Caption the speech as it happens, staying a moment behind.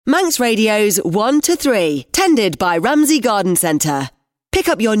Manx Radio's 1-3, tended by Ramsey Garden Centre. Pick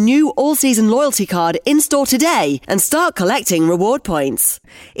up your new all-season loyalty card in-store today and start collecting reward points.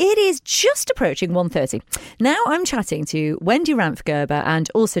 It is just approaching 1:30. Now I'm chatting to Wendy Ranft-Gerber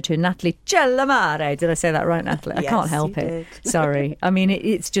and also to Natalie Cellamare. Did I say that right, Natalie? I can't help it. Sorry. I mean,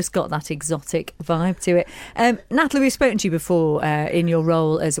 it's just got that exotic vibe to it. Natalie, we've spoken to you before in your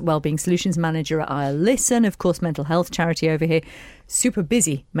role as Wellbeing Solutions Manager at I'll Listen, of course, mental health charity over here. Super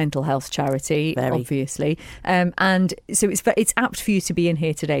busy mental health charity, obviously. And so it's apt for you to be in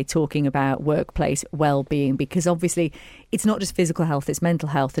here today talking about workplace well-being, because obviously it's not just physical health, it's mental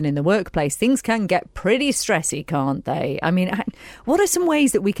health. And in the workplace, things can get pretty stressy, can't they? I mean, what are some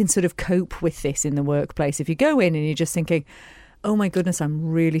ways that we can sort of cope with this in the workplace? If you go in and you're just thinking, oh my goodness, I'm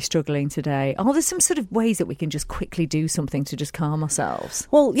really struggling today. Are there some sort of ways that we can just quickly do something to just calm ourselves?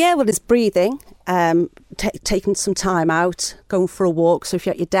 Well, it's breathing, taking some time out, going for a walk. So if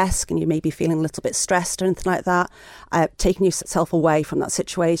you're at your desk and you may be feeling a little bit stressed or anything like that, taking yourself away from that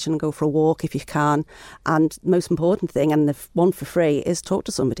situation and go for a walk if you can. And the most important thing, and the one for free, is talk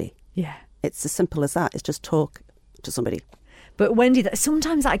to somebody. Yeah. It's as simple as that. It's just talk to somebody. But Wendy,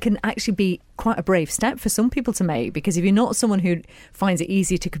 sometimes that can actually be quite a brave step for some people to make, because if you're not someone who finds it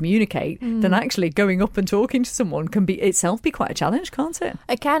easy to communicate, then actually going up and talking to someone can be itself be quite a challenge, can't it?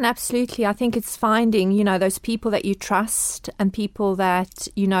 It can, absolutely. I think it's finding, those people that you trust and people that,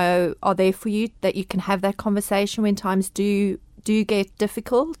 are there for you, that you can have that conversation when times do get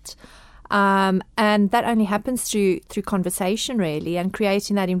difficult. And that only happens through conversation, really, and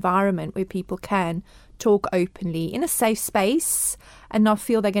creating that environment where people can talk openly in a safe space and not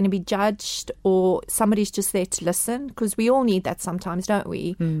feel they're going to be judged or somebody's just there to listen, because we all need that sometimes, don't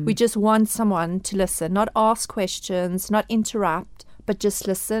we? We just want someone to listen, not ask questions, not interrupt, but just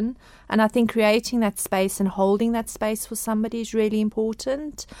listen. And I think creating that space and holding that space for somebody is really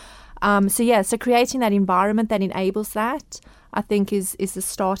important. So creating that environment that enables that, I think is the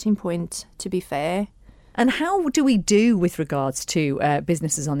starting point, to be fair. And how do we do with regards to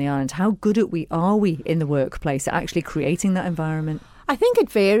businesses on the island? How good are we in the workplace at actually creating that environment? I think it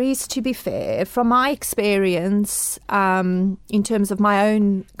varies, to be fair. From my experience, in terms of my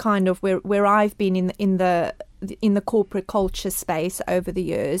own kind of where I've been in the corporate culture space over the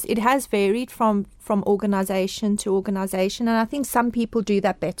years, it has varied from organisation to organisation, and I think some people do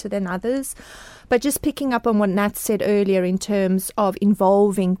that better than others. But just picking up on what Nat said earlier in terms of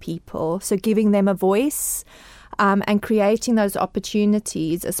involving people, so giving them a voice and creating those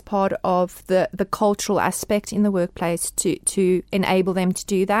opportunities as part of the cultural aspect in the workplace to enable them to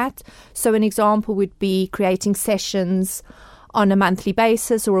do that. So an example would be creating sessions on a monthly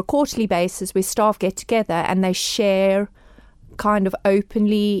basis or a quarterly basis where staff get together and they share kind of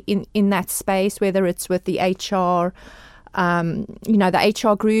openly in that space, whether it's with the HR, the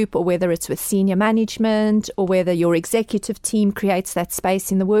HR group, or whether it's with senior management, or whether your executive team creates that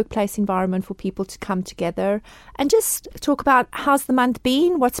space in the workplace environment for people to come together and just talk about how's the month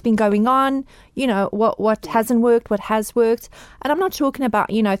been, what's been going on, what hasn't worked, what has worked. And I'm not talking about,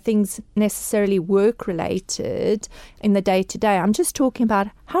 things necessarily work related in the day to day. I'm just talking about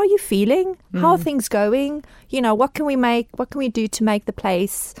how are you feeling? How are things going? What can we do to make the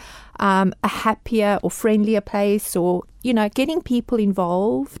place a happier or friendlier place, or, getting people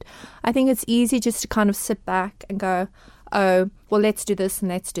involved. I think it's easy just to kind of sit back and go, oh, well, let's do this and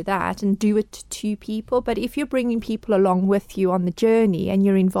let's do that, and do it to people. But if you're bringing people along with you on the journey and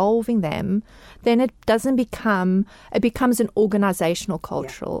you're involving them, then it becomes an organisational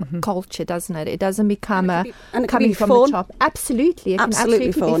culture, doesn't it? It doesn't become coming from the top. Absolutely. It can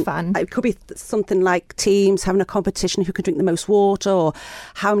absolutely be fun. It could be something like teams having a competition who can drink the most water, or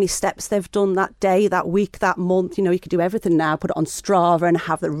how many steps they've done that day, that week, that month. You could do everything now, put it on Strava and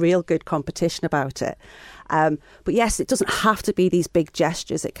have the real good competition about it. But yes, it doesn't have to be these big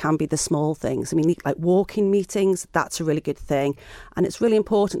gestures. It can be the small things. I mean, like walking meetings, that's a really good thing. And it's really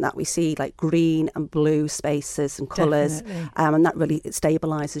important that we see like green and blue spaces and colours. And that really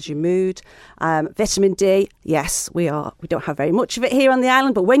stabilises your mood. Vitamin D, yes, we don't have very much of it here on the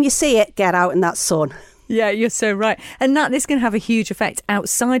island, but when you see it, get out in that sun. Yeah, you're so right. And that this can have a huge effect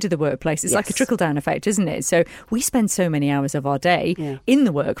outside of the workplace. It's like a trickle-down effect, isn't it? So we spend so many hours of our day in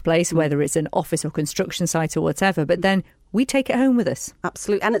the workplace, whether it's an office or construction site or whatever, but then we take it home with us.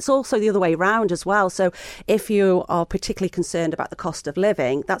 Absolutely. And it's also the other way around as well. So if you are particularly concerned about the cost of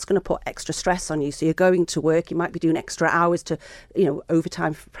living, that's going to put extra stress on you. So you're going to work, you might be doing extra hours to,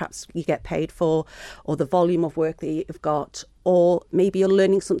 overtime perhaps you get paid for, or the volume of work that you've got, or maybe you're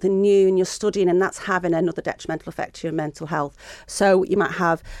learning something new and you're studying, and that's having another detrimental effect to your mental health. So you might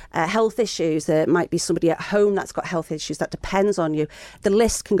have health issues. There might be somebody at home that's got health issues that depends on you. The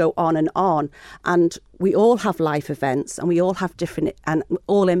list can go on. And we all have life events, and we all have different, and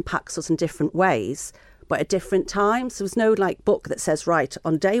all impacts us in different ways, but at different times. There's no book that says, right,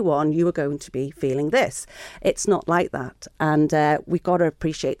 on day one, you are going to be feeling this. It's not like that. And we've got to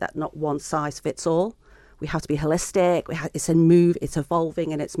appreciate that not one size fits all. We have to be holistic. It's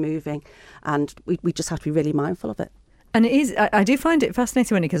evolving and it's moving. And we just have to be really mindful of it. And it is, I do find it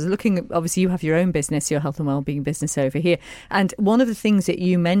fascinating, Wendy, because obviously you have your own business, your health and wellbeing business over here. And one of the things that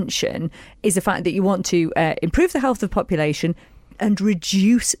you mention is the fact that you want to improve the health of the population and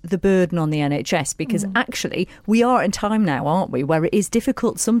reduce the burden on the NHS, because actually we are in time now, aren't we, where it is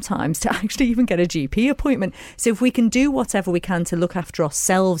difficult sometimes to actually even get a GP appointment. So if we can do whatever we can to look after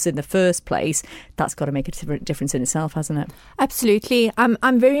ourselves in the first place, that's got to make a difference in itself, hasn't it? Absolutely.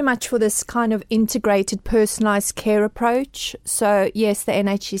 I'm very much for this kind of integrated, personalised care approach. So yes, the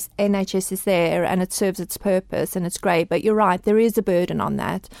NHS is there and it serves its purpose and it's great, but you're right, there is a burden on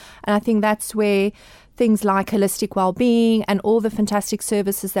that. And I think that's where things like holistic wellbeing and all the fantastic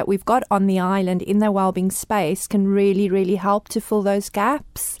services that we've got on the island in the wellbeing space can really, really help to fill those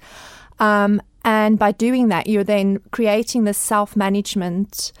gaps. And by doing that, you're then creating this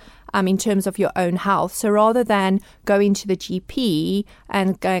self-management in terms of your own health. So rather than going to the GP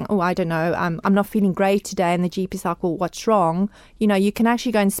and going, oh, I don't know, I'm not feeling great today, and the GP's like, well, what's wrong? You can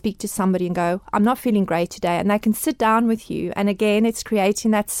actually go and speak to somebody and go, I'm not feeling great today, and they can sit down with you. And again, it's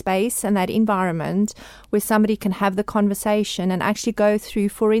creating that space and that environment where somebody can have the conversation and actually go through,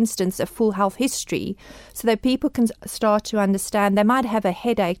 for instance, a full health history, so that people can start to understand they might have a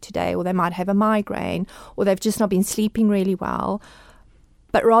headache today, or they might have a migraine, or they've just not been sleeping really well.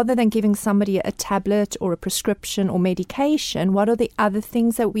 But rather than giving somebody a tablet or a prescription or medication, what are the other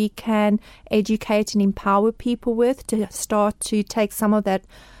things that we can educate and empower people with to start to take some of that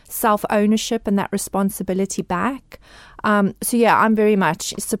self-ownership and that responsibility back? So yeah, I'm very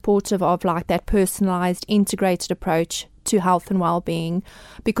much supportive of that personalised, integrated approach to health and well-being,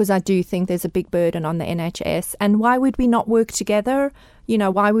 because I do think there's a big burden on the NHS. And why would we not work together?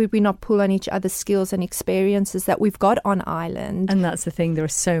 Why would we not pull on each other's skills and experiences that we've got on island? And that's the thing. There are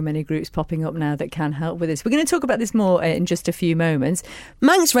so many groups popping up now that can help with this. We're going to talk about this more in just a few moments.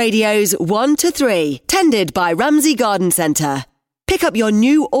 Manx Radio's 1-3, tended by Ramsey Garden Centre. Pick up your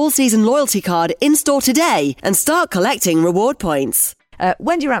new all-season loyalty card in-store today and start collecting reward points.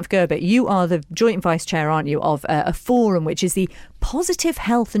 Wendy Ranft-Gerber, you are the joint vice chair, aren't you, of a forum which is the Positive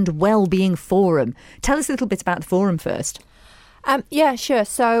Health and Wellbeing Forum. Tell us a little bit about the forum first. Yeah, sure.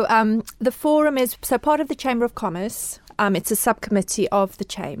 So the forum is part of the Chamber of Commerce. It's a subcommittee of the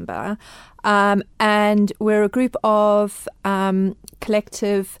Chamber. And we're a group of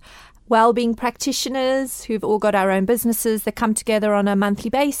collective wellbeing practitioners who've all got our own businesses that come together on a monthly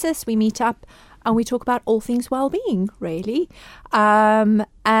basis. We meet up and we talk about all things wellbeing, really. And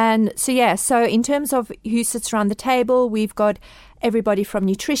so in terms of who sits around the table, we've got everybody from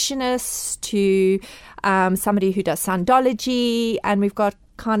nutritionists to somebody who does soundology, and we've got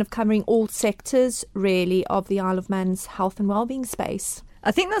kind of covering all sectors, really, of the Isle of Man's health and wellbeing space.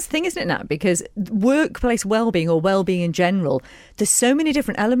 I think that's the thing, isn't it, Nat? Because workplace wellbeing, or wellbeing in general, there's so many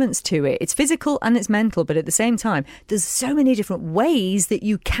different elements to it. It's physical and it's mental, but at the same time, there's so many different ways that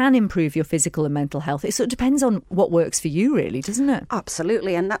you can improve your physical and mental health. It sort of depends on what works for you, really, doesn't it?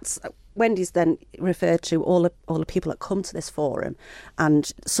 Absolutely, and that's Wendy's then referred to all the people that come to this forum,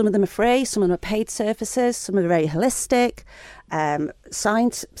 and some of them are free, some of them are paid services, some are very holistic,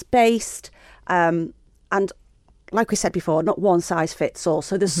 science-based, and like we said before, not one size fits all.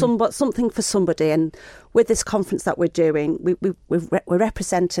 So there's something for somebody. And with this conference that we're doing, we're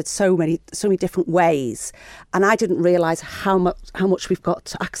represented so many different ways. And I didn't realise how much we've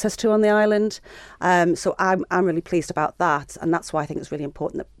got access to on the island. So I'm really pleased about that. And that's why I think it's really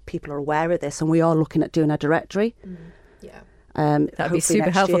important that people are aware of this. And we are looking at doing a directory. Yeah. That'd be super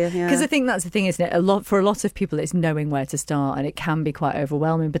helpful, because yeah. I think that's the thing, isn't it? For a lot of people, it's knowing where to start, and it can be quite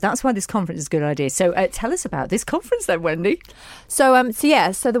overwhelming. But that's why this conference is a good idea. So tell us about this conference, then, Wendy. So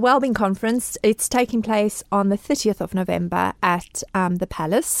the Wellbeing Conference, it's taking place on the 30th of November at the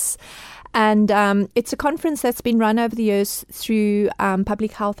Palace. And it's a conference that's been run over the years through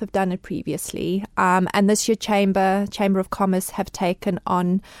Public Health have done it previously. And this year Chamber of Commerce have taken it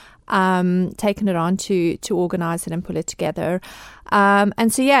on to organise it and pull it together.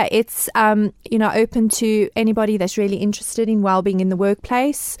 And so, yeah, it's, open to anybody that's really interested in wellbeing in the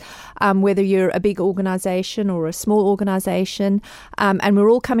workplace, whether you're a big organisation or a small organisation. And we're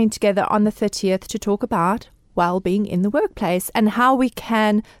all coming together on the 30th to talk about wellbeing in the workplace and how we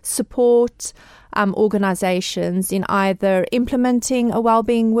can support organisations in either implementing a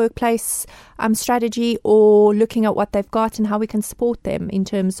wellbeing workplace strategy or looking at what they've got and how we can support them in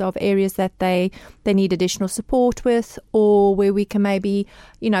terms of areas that they need additional support with, or where we can maybe,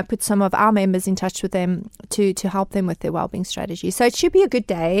 put some of our members in touch with them to help them with their wellbeing strategy. So it should be a good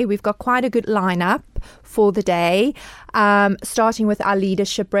day. We've got quite a good lineup for the day, starting with our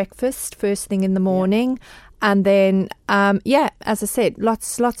leadership breakfast first thing in the morning. Yeah. And then, as I said,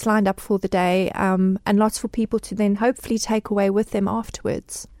 lots lined up for the day, and lots for people to then hopefully take away with them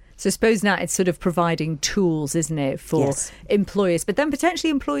afterwards. So I suppose, Nat, it's sort of providing tools, isn't it, for employers, but then potentially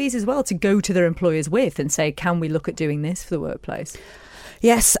employees as well to go to their employers with and say, can we look at doing this for the workplace?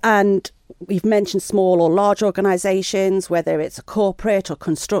 Yes, and we've mentioned small or large organisations, whether it's a corporate or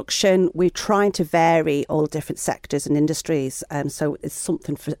construction. We're trying to vary all different sectors and industries, so it's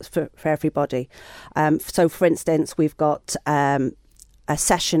something for everybody. So, for instance, we've got a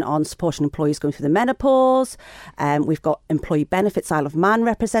session on supporting employees going through the menopause. We've got employee benefits Isle of Man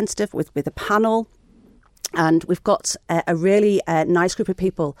representative with a panel. And we've got a really nice group of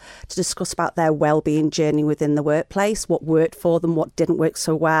people to discuss about their wellbeing journey within the workplace, what worked for them, what didn't work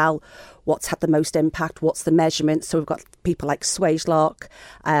so well, what's had the most impact, what's the measurement. So we've got people like Swagelock,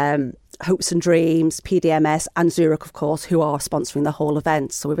 Hopes and Dreams, PDMS and Zurich, of course, who are sponsoring the whole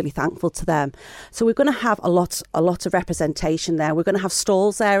event. So we're really thankful to them. So we're going to have a lot of representation there. We're going to have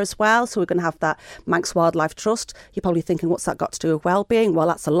stalls there as well. So we're going to have that Manx Wildlife Trust. You're probably thinking, what's that got to do with wellbeing? Well,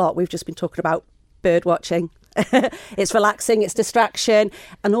 that's a lot. We've just been talking about bird watching. It's relaxing, it's distraction,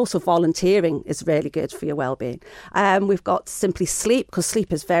 and also volunteering is really good for your well-being. We've got Simply Sleep, because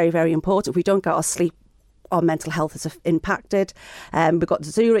sleep is very, very important. If we don't get our sleep, our mental health is impacted. We've got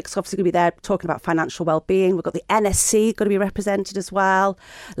Zurich's obviously going to be there talking about financial well-being. We've got the NSC going to be represented as well.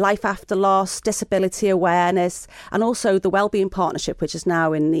 Life After Loss, disability awareness, and also the Wellbeing Partnership, which is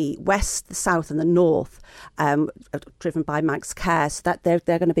now in the west, the south and the north, driven by Manx Care. So that they're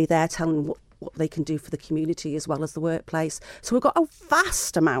going to be there telling what they can do for the community as well as the workplace. So we've got a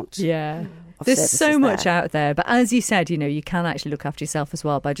vast amount. Yeah. There's so much out there. But as you said, you can actually look after yourself as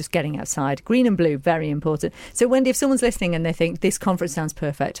well by just getting outside. Green and blue, very important. So Wendy, if someone's listening and they think this conference sounds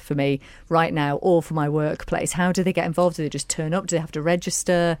perfect for me right now or for my workplace, how do they get involved? Do they just turn up? Do they have to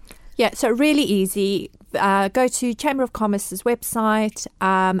register? Yeah, so really easy. Go to Chamber of Commerce's website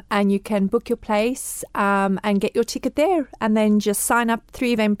and you can book your place and get your ticket there, and then just sign up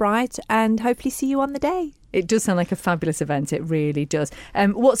through Eventbrite and hopefully see you on the day. It does sound like a fabulous event. It really does.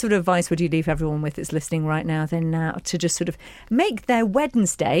 What sort of advice would you leave everyone with that's listening right now then now to just sort of make their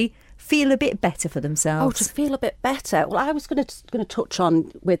Wednesday feel a bit better for themselves? Oh, to feel a bit better. Well, I was going to touch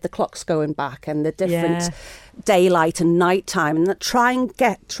on with the clocks going back and the different daylight and nighttime, and that try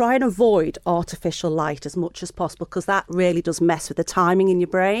and avoid artificial light as much as possible, because that really does mess with the timing in your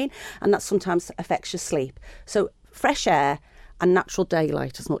brain, and that sometimes affects your sleep. So fresh air and natural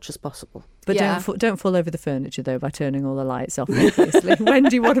daylight as much as possible. But don't fall over the furniture though by turning all the lights off, obviously.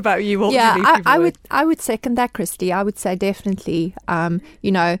 Wendy, what about you? What I would second that, Christy. I would say definitely,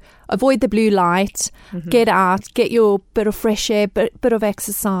 avoid the blue light, get out, get your bit of fresh air, bit of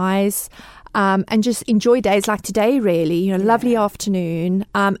exercise. And just enjoy days like today, really. Lovely afternoon,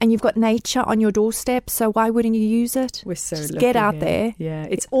 and you've got nature on your doorstep, so why wouldn't you use it? We're so just lucky get out here. there. Yeah,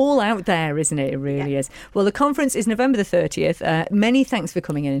 it's all out there, isn't it? It really is. Well, the conference is November the 30th. Many thanks for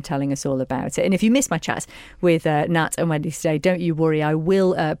coming in and telling us all about it. And if you missed my chat with Nat and Wendy today, don't you worry. I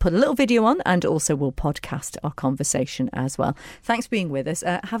will put a little video on, and also we'll podcast our conversation as well. Thanks for being with us.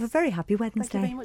 Have a very happy Wednesday. Thank you very much.